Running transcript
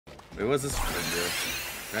Wait, what's this thing do?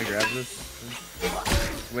 Can I grab this?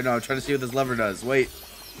 Wait, no, I'm trying to see what this lever does. Wait.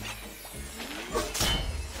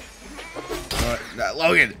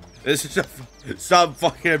 Logan, this is stop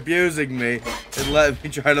fucking abusing me and let me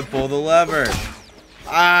try to pull the lever.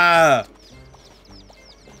 Ah!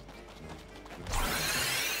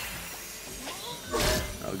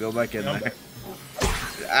 I'll go back in there.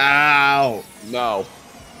 Ow! No.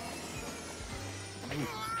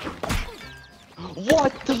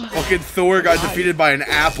 What the? Fucking Thor got defeated by an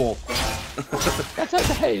apple. That's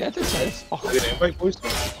okay. That's okay. Okay, bro.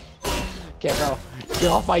 Get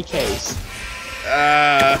off my case.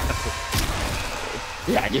 Yeah,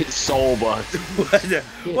 get soul bugged.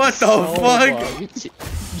 What the fuck?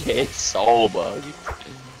 Get soul bugged.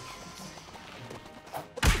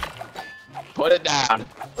 Put it down.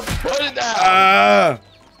 Put it down.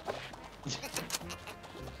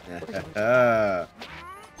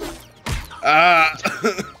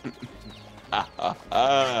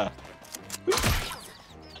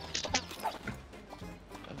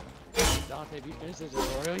 Dante, have you finished this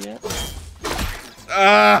tutorial yet?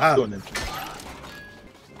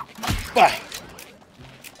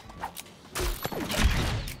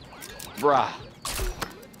 Bruh.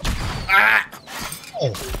 Oh.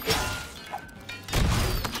 Oh.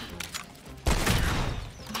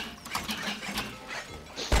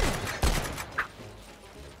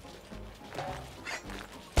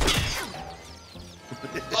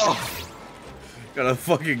 Got a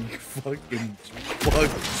fucking shotgun.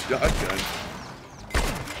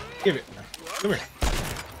 Give it. Come here.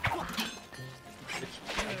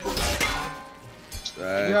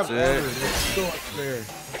 That's it. Go up there.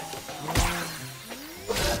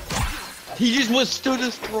 He just withstood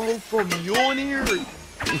his throw from Mjolnir.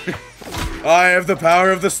 I have the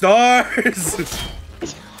power of the stars.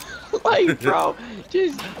 Like, bro,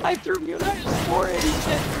 just I threw Mjolnir. I just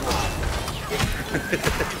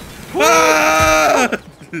 480. Ah!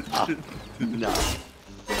 No.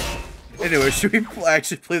 Anyway, should we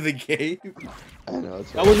actually play the game? I know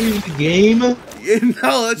it's That wasn't even the game. Yeah,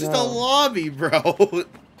 no, that's just a lobby, bro.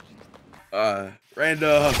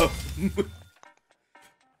 Random.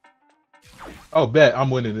 Oh, bet I'm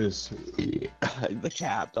winning this. the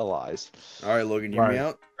capitalize. All right, Logan, hear me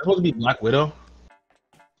out. It's supposed to be Black Widow,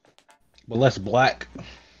 but less black.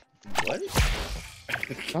 What?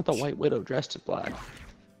 Not the White Widow dressed in black.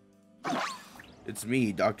 It's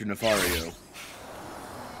me, Dr. Nefario.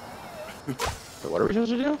 But what are we supposed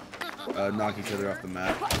to do? Knock each other off the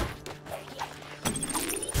map.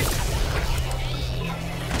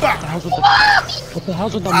 What the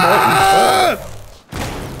hell's with the molten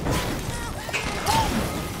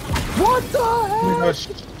What the hell?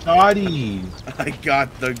 Shotties. I got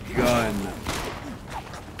the gun.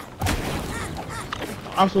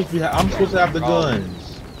 I'm supposed to have the guns.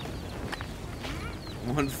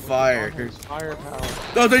 I'm on fire. Firepower.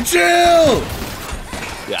 No, they chill!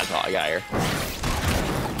 Yeah, that's all I got here.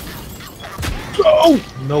 Oh!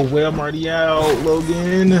 No way, I'm already out,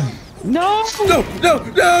 Logan. No! No! No! No!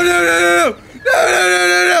 No! No! No! No! No! No!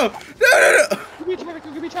 No! No! No! Give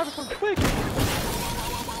me traffic, quick!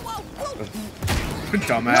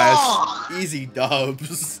 Dumbass. No! Easy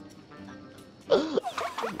dubs.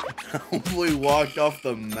 Homeboy walked off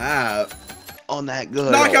the map. On that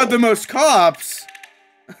good. Knock out the most cops.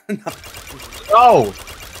 Oh!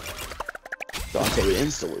 Dante would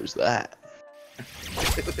insta lose that.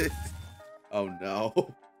 Oh no.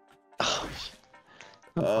 Hot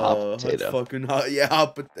That's potato. fucking hot. Yeah,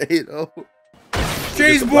 hot potato.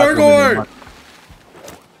 Cheeseburger!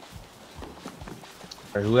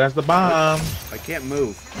 Right, who has the bomb? I can't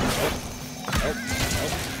move.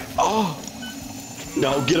 Oh!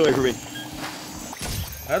 No, get away from me.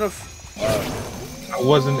 How the I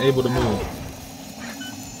wasn't able to move.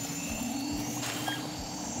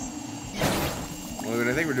 Well,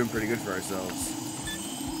 I think we're doing pretty good for ourselves.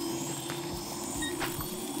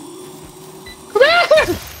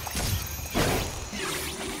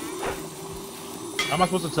 How am I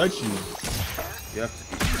supposed to touch you? You have to,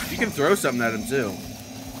 you can throw something at him too.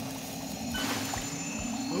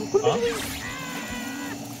 Huh?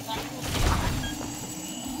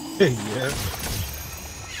 Yeah.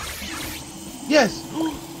 Yes.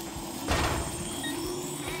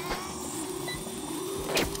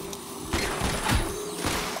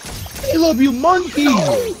 I love you, monkey.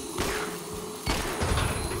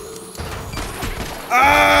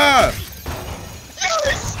 Ah!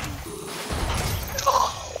 Yes!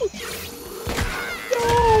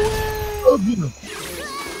 Love you.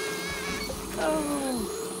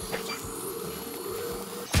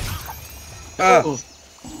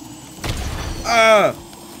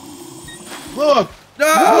 Look!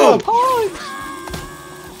 No! Punch!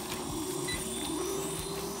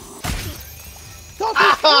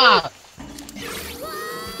 Ah!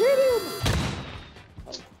 Get him!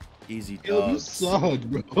 Easy Yo, you dogs. suck,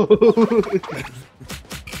 bro.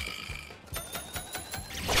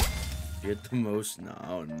 Get the most.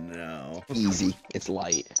 No, no. Easy. It's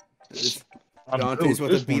light. Dante's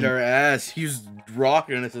about to beat our ass. He's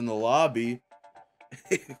rocking us in the lobby.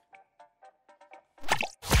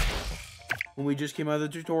 When we just came out of the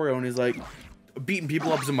tutorial and he's like, beating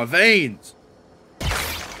people up in my veins.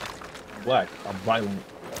 Black. I'm violent.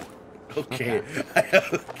 Okay.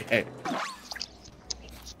 Okay.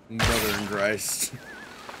 Brother in Christ.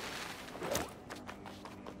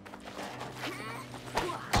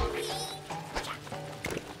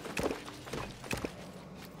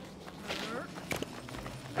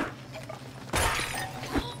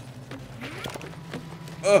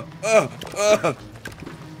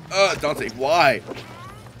 Dante, why?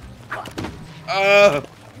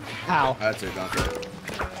 How? That's it, Dante.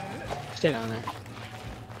 Stay down there.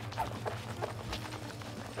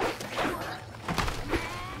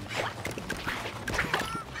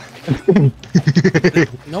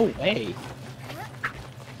 No way.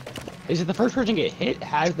 Is it the first person to get hit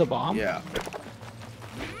has the bomb? Yeah.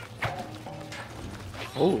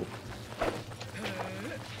 Oh.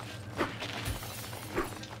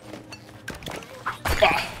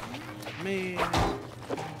 Man.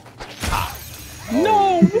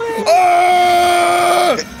 No way!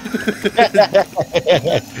 Ah!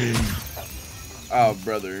 Oh,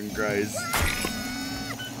 brother in Christ.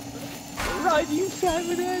 Run, you fat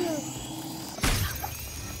banana!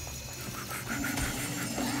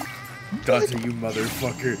 Dante, you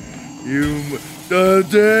motherfucker. You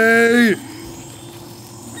Dante!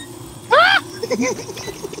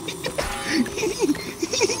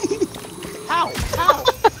 How? How?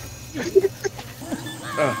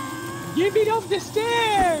 Get me up the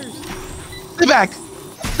stairs! Stay back!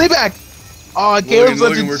 Stay back! Oh, Logan, Caleb's such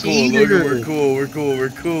Logan, a we're cool. cheater. Logan, we're cool. We're cool. We're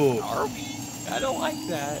cool. Are we? I don't like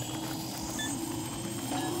that.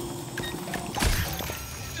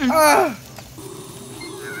 Ah!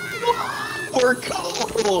 We're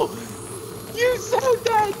cool! You said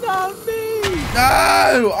that, not me!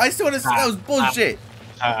 No! I still want to. That was bullshit.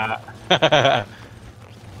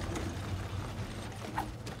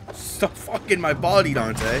 Stop fucking my body,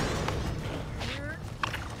 Dante.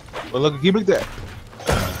 Well, look, keep it there.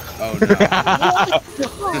 Oh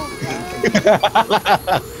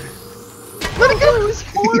Let it go! His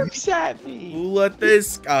corpse at no. me! Who let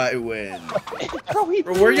this guy win? Bro, he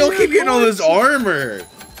Bro, where y'all keep getting all this armor?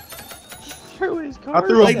 threw his I corpse.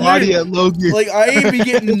 threw a Like, body at Logan. Like, I ain't be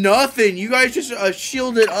getting nothing. You guys just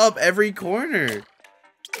shielded up every corner.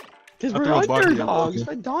 Because I we're threw a body at underdogs. Logan.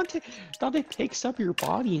 But Dante picks up your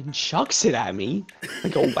body and chucks it at me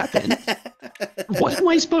like a weapon. What am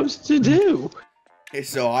I supposed to do? Okay,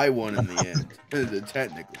 so I won in the end.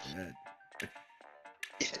 Technically, man.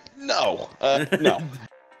 No. No.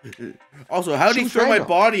 Also, how did he Shoot throw my Drago.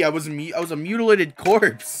 body? I was a mutilated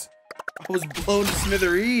corpse. I was blown to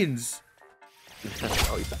smithereens.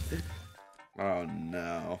 Oh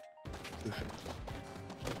no.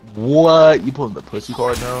 What? You pulling the pussy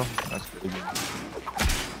card now? That's crazy.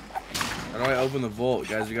 How do I open the vault?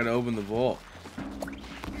 Guys, we gotta open the vault.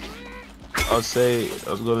 I was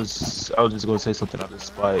just gonna say something out of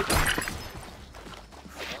spite.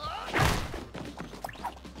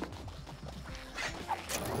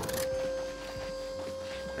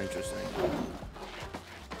 Interesting.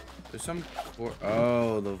 There's some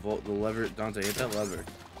oh, the vault, the lever. Dante, hit that lever.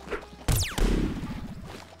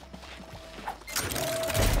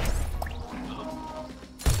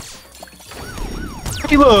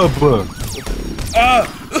 Caleb!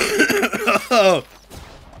 Oh!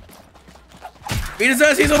 Beat his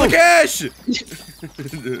ass, he's on the cash!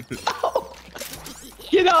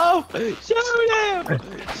 Get off! Shoot him!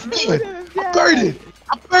 Shoot him! I'm burning!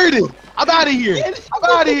 I'm burning! I'm out of here! I'm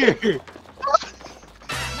out of here!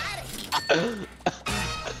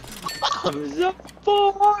 I'm so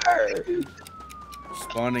bored!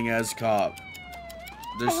 Spawning as cop.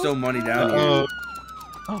 There's still money down here.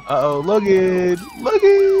 Uh-oh, Logan!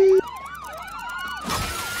 Logan!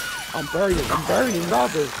 I'm burning,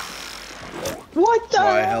 Robert. What the?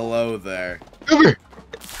 Why, hello there. Come here!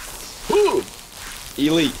 Ooh.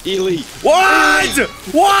 Elite. What?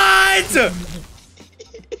 What?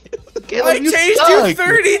 Caleb, I chased you suck.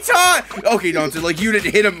 30 times! Okay, Dante, like you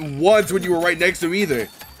didn't hit him once when you were right next to him either.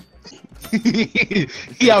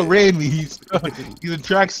 He outran me. He's a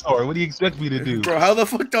track star. What do you expect me to do? Bro, how the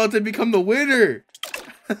fuck Dante become the winner?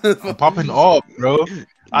 I'm popping off, bro.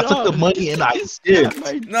 I took the money and I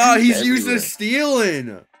did. No, he's used to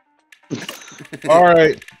stealing. All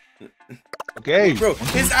right. Okay. Bro,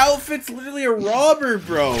 his outfit's literally a robber,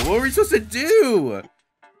 bro. What are we supposed to do?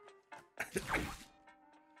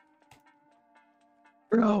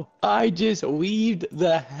 Bro, I just weaved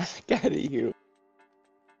the heck out of you.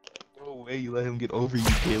 No way you let him get over you,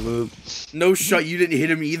 Caleb. No shot, you didn't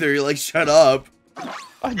hit him either. You're like, shut up.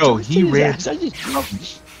 Bro, he ran. I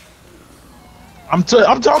just... I'm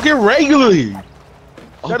talking regularly.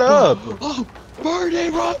 Shut up. Oh, Birdie,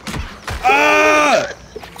 run! Ah!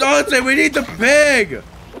 Dante, we need the pig!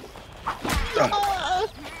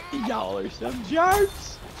 Y'all are some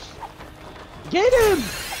jerks. Get him!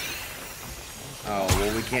 Oh,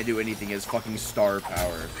 well, we can't do anything as fucking star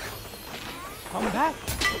power. Come back.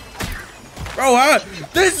 Bro,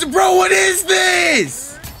 bro, what is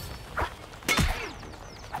this?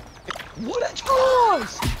 What a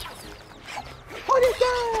toss! Put it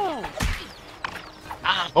down!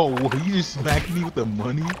 Oh, you just smacked me with the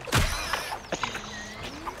money?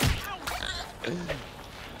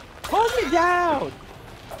 Put it down!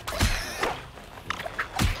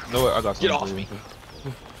 No, I got something. Get off for me. you.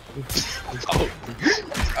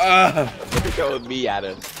 Oh. Go with me,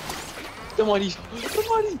 Adam. The money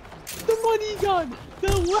gun! The money gone! The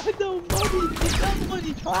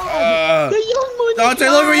young money Dante,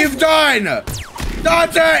 gone. look what you've done!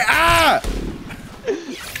 Dante, ah!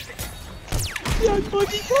 Young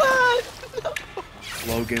money gone!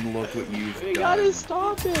 Logan, look what you've We done. gotta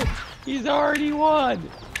stop it! He's already won!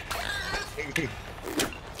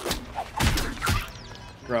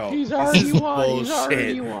 Bro, He's this already is won! He's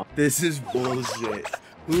already bullshit. won! This is bullshit.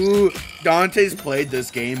 Who? Dante's played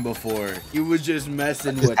this game before. He was just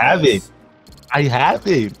messing with have us. it. I have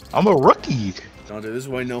it. I'm a rookie. Dante, this is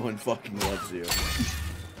why no one fucking loves you.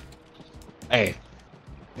 Hey.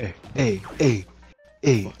 I'm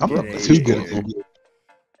Get too out good of at this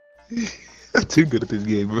game. I'm too good at this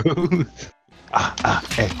game, bro.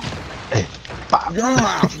 Hey.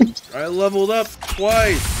 I leveled up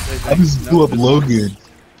twice. I just blew up Logan.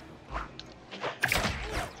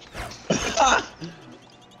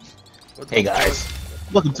 Hey guys,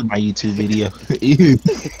 welcome to my YouTube video.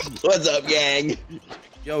 What's up, gang?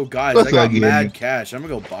 Yo, guys, What's I got up, gang? mad cash. I'm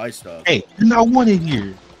gonna go buy stuff. Hey, you're not wanted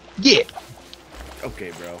here. Yeah.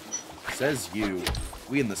 Okay, bro. Says you.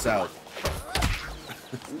 We in the South.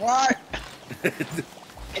 What?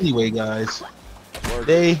 Anyway, guys,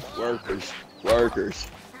 Workers.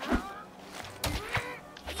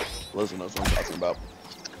 Listen, that's what I'm talking about.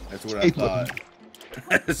 That's what I thought.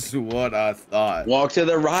 That's what I thought. Walk to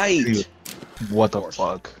the right. Dude, what the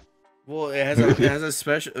fuck? Well, it has a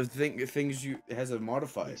special things you it has a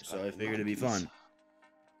modifier, so I figured it'd be fun.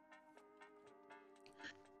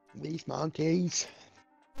 These monkeys.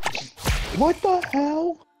 What the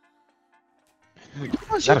hell?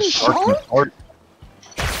 Is that a shark in the park?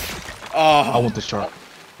 I Oh, want the shark.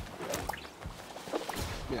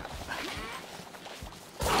 Yeah.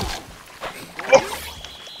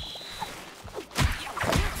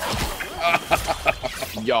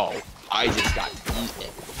 Yo, I just got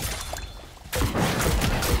eaten.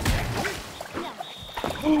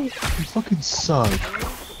 You fucking suck.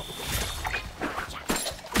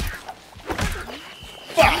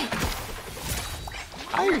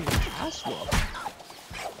 Iron ass whoop.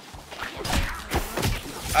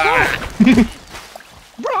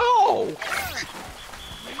 Bro!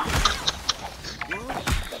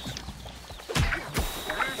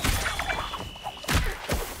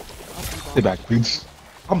 Stay back, please.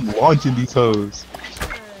 I'm launching these hoes.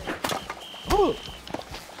 Huh.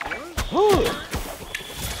 Huh.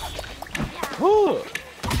 Huh.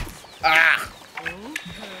 ah,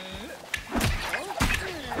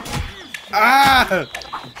 ah!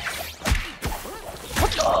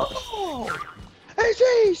 Oh, it's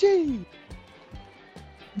easy.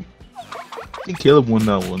 I think Caleb won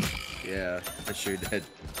that one. Yeah, I sure did.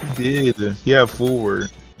 He did. Yeah, forward.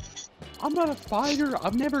 I'm not a fighter.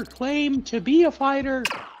 I've never claimed to be a fighter.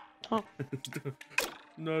 Huh.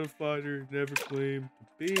 Not a fighter, never claimed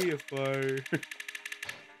to be a fighter.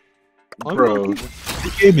 Bro,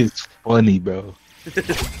 this game is funny, bro.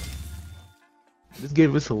 This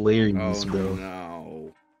game is hilarious, Oh bro.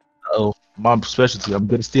 no. Oh, my specialty. I'm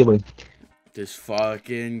good at stealing. This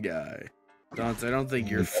fucking guy. Dante, I don't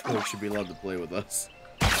think your folks should be allowed to play with us.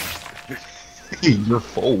 Your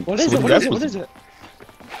fault. What is it? What is it? What is it?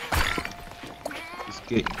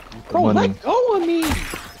 Bro, let go of me!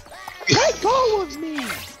 Let go of me!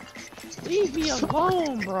 Leave me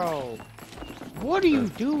alone, bro! What are you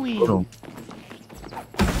doing? Hold on.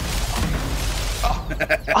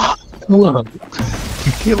 Hold on.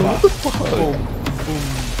 Caleb, what the fuck? Boom,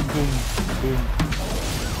 boom. boom.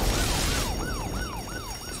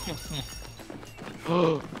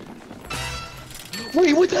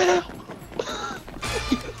 Wait, what the hell?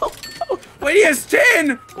 Wait, he has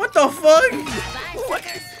 10! What the fuck?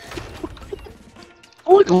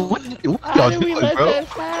 What How y'all did we doing, let bro? that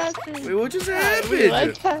happen? Wait, what just How did we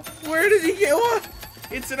let happened? that- Where did he get what?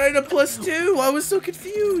 It's an item +2. I was so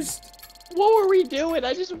confused. What were we doing?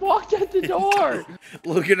 I just walked out the door.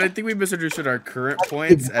 Logan, I think we misunderstood our current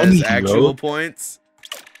points Get money, as actual bro. points.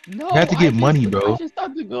 No, You have to get money, bro. I just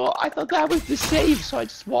thought to go. I thought that was the save, so I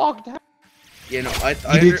just walked out. You know, I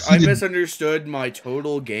didn't see the- misunderstood my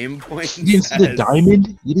total game points. You didn't see the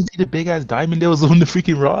diamond? You didn't see the big ass diamond that was on the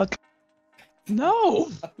freaking rock? No.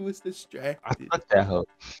 I was distracted. I took that hoe.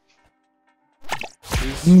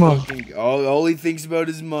 He's No. fucking, all he thinks about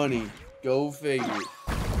is money. Go figure.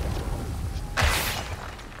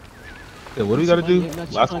 Yeah, what do we gotta do? Get your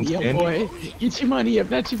Last one money up, standing? boy. Get your money up.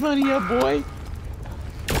 Not your money up, boy.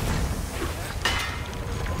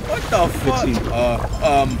 What the fuck? see.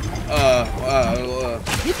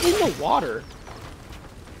 Get in the water.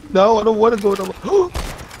 No, I don't want to go to the...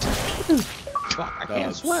 Fuck, I can't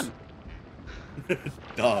Dubs. swim.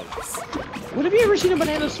 Dubs. When have you ever seen a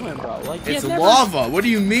banana swim, bro? Like, It's you've never- lava. What do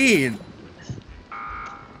you mean?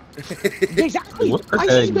 Exactly. What the I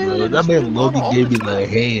heck, see bro? bananas That man swim Logan all gave the me the time.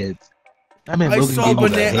 hands. That man I Logan saw gave me the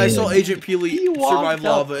banana. I saw hands. Agent Peely He walked survive up,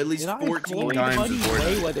 lava at least and I 14 implored times Buddy before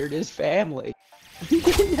that. Mayweather and his family. He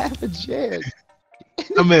didn't have a chance.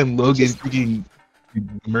 That man Logan freaking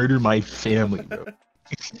murdered my family, bro.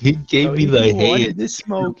 He gave Bro, me he the wanted hands. the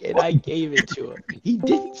smoke, and I gave it to him. He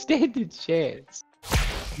didn't stand a chance.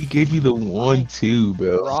 He gave me the 1-2,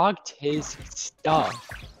 bro. Rocked his stuff.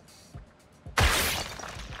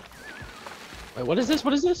 Wait, what is this?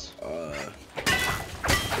 What is this?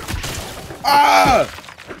 Ah!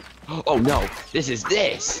 Oh no, this is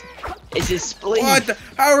this. It's his spleen. What?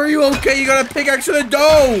 How are you okay? You got a pickaxe to the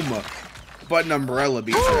dome! But an umbrella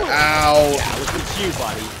beats her. Ow! Yeah, look at you,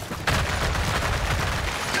 buddy.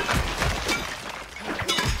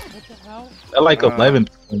 What the hell? At like 11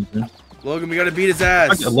 something. Logan, we gotta beat his ass.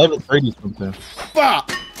 Like 11:30 something.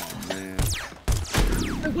 Fuck! Oh, man.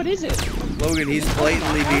 Wait, what is it? Logan, he's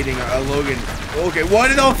blatantly beating Logan. Okay,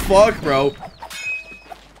 what the fuck, bro?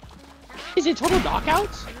 Is it total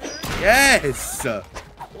knockouts? Yes!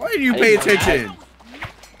 Why didn't you I pay didn't know that. attention?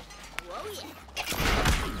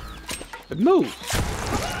 Move.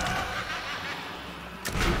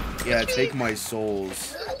 Yeah, take my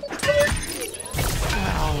souls.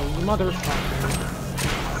 Ow, you motherfucker.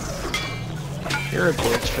 You're a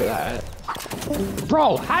bitch for that.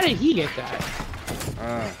 Bro, how did he get that?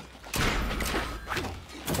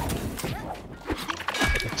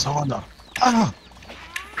 It's on the... Ah!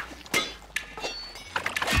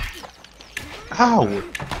 Ow!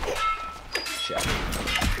 Shit.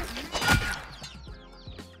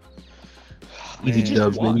 Easy Man.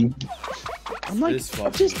 dubs, baby. I'm like, This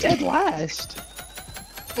I'm just dead last.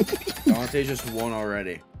 Dante just won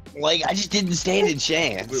already. Like, I just didn't stand a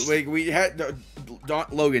chance. Wait, we had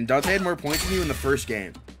Logan. Dante had more points than you in the first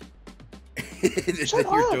game. Shut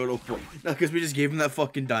Your up. total point. No, because we just gave him that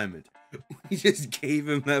fucking diamond. We just gave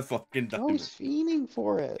him that fucking I diamond. was fiending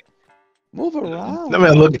for it. Move around. That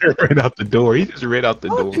man looked right out the door. He just ran out the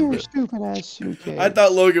door. Fuck your bro. stupid ass suitcase. I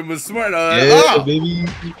thought Logan was smart. Yeah, Ah! baby.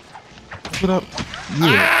 What up?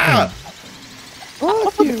 Yeah. Ah!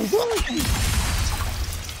 Fuck you. Fuck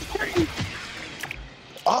you.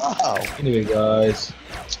 Oh. Anyway, guys,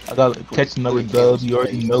 I gotta catch another dub. You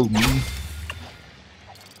already know me.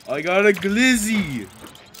 I got a glizzy.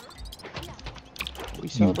 We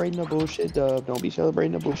celebrating a bullshit dub. Don't be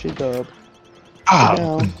celebrating a bullshit dub. Ah! Sit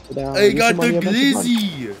down. Sit down. I Get got your the money up, not your money.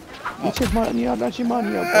 glizzy. Get your money up, not your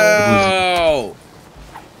money up, bro. Ow!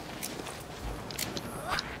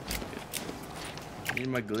 Need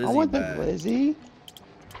my glizzy I want the back. glizzy.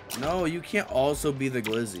 No, you can't also be the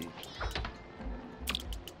glizzy.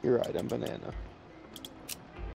 You're right, I'm banana.